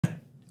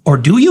or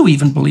do you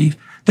even believe,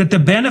 that the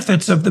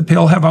benefits of the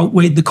pill have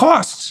outweighed the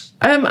costs?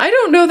 I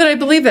don't know that I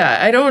believe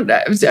that.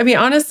 I mean,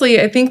 honestly,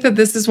 I think that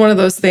this is one of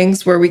those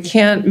things where we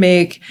can't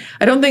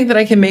I don't think that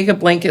I can make a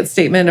blanket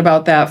statement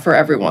about that for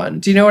everyone.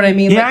 Do you know what I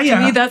mean? Yeah, like, to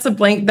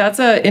me, that's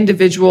a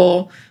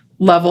individual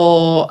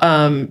level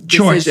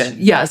decision.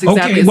 Yes,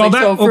 exactly. Okay, It's well,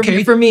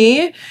 like, for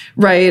me,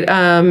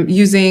 right,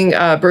 using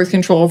birth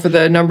control for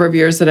the number of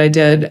years that I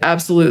did,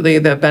 absolutely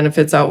the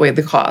benefits outweighed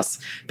the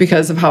costs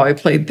because of how I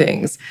played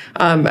things.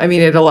 I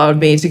mean, it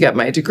allowed me to get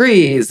my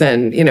degrees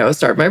and,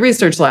 start my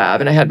research lab,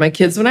 and I had my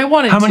kids when I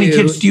wanted to. How many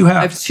kids do you have?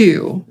 I have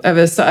two. I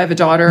have a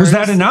daughter. Was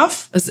that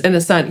enough? And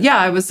a son. Yeah,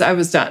 I was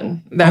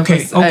done. So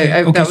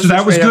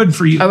that was good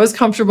for you. I was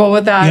comfortable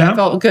with that. Yeah. I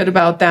felt good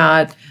about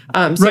that.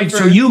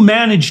 So you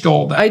managed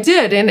all that. I did.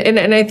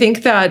 And I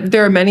think that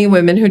there are many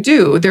women who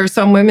do. There are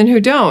some women who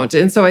don't.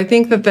 And so I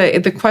think that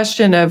the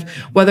question of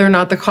whether or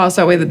not the costs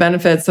outweigh the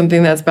benefits,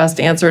 something that's best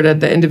answered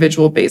at the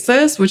individual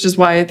basis, which is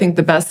why I think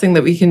the best thing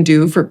that we can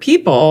do for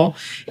people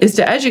is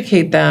to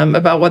educate them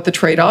about what the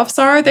trade-offs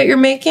are that you're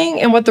making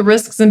and what the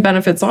risks and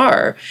benefits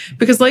are.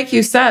 Because like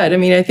you said, I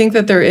mean, I think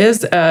that there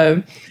is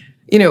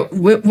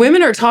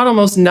women are taught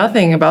almost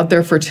nothing about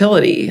their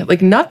fertility,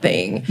 like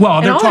nothing.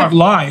 Well, they're taught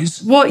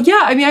lies. Well,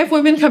 yeah. I mean, I have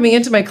women coming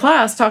into my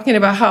class talking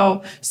about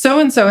how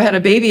so-and-so had a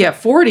baby at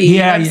 40.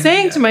 Yeah, I'm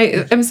saying,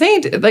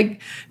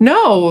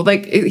 no,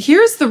 like,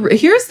 here's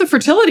the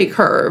fertility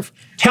curve.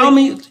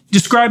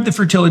 Describe the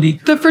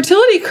fertility. The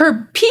fertility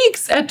curve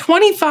peaks at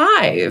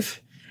 25.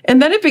 And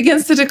then it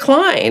begins to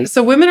decline.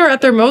 So women are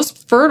at their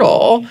most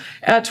fertile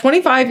at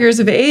 25 years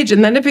of age,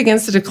 and then it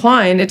begins to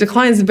decline. It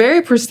declines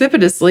very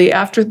precipitously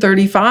after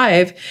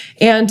 35.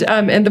 And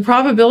the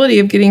probability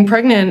of getting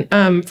pregnant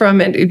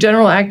from a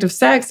general act of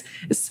sex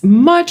is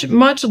much,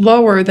 much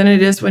lower than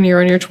it is when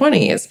you're in your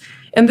 20s.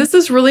 And this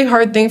is a really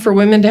hard thing for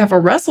women to have a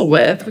wrestle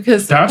with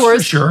because, that's of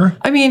course, for sure.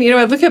 I mean,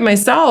 I look at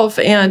myself,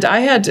 and I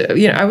had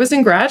to, I was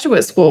in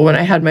graduate school when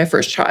I had my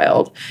first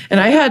child, and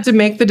I had to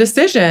make the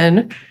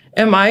decision.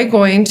 Am I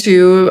going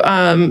to,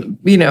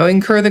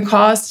 incur the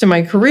cost to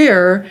my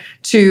career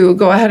to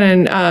go ahead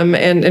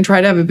and try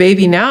to have a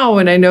baby now?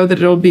 And I know that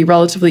it'll be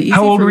relatively easy.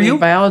 How old for were me you? In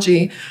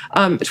biology,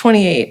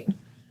 28.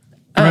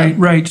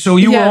 Right. So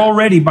you were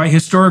already, by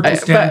historical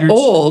standards,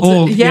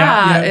 old.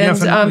 Yeah.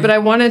 Definitely. But I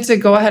wanted to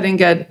go ahead and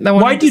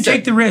Why did you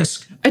take the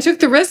risk? I took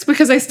the risk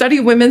because I study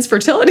women's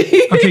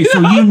fertility. Okay, so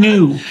you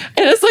knew.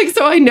 And it's like,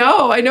 so I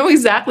know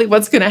exactly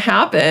what's going to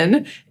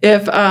happen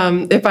if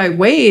I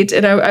wait.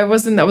 And that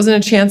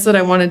wasn't a chance that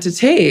I wanted to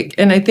take.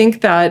 And I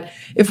think that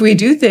if we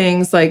do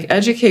things like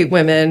educate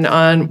women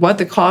on what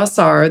the costs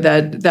are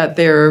that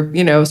they're,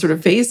 sort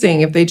of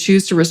facing if they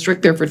choose to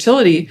restrict their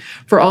fertility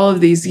for all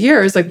of these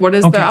years, like what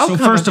is the outcome?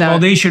 So first of all,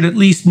 they should at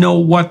least know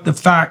what the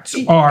facts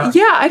are.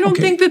 Yeah, I don't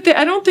think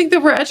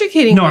that we're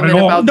educating women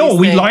about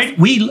these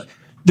things.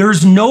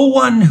 There's no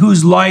one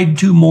who's lied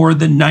to more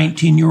than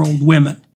 19-year-old women.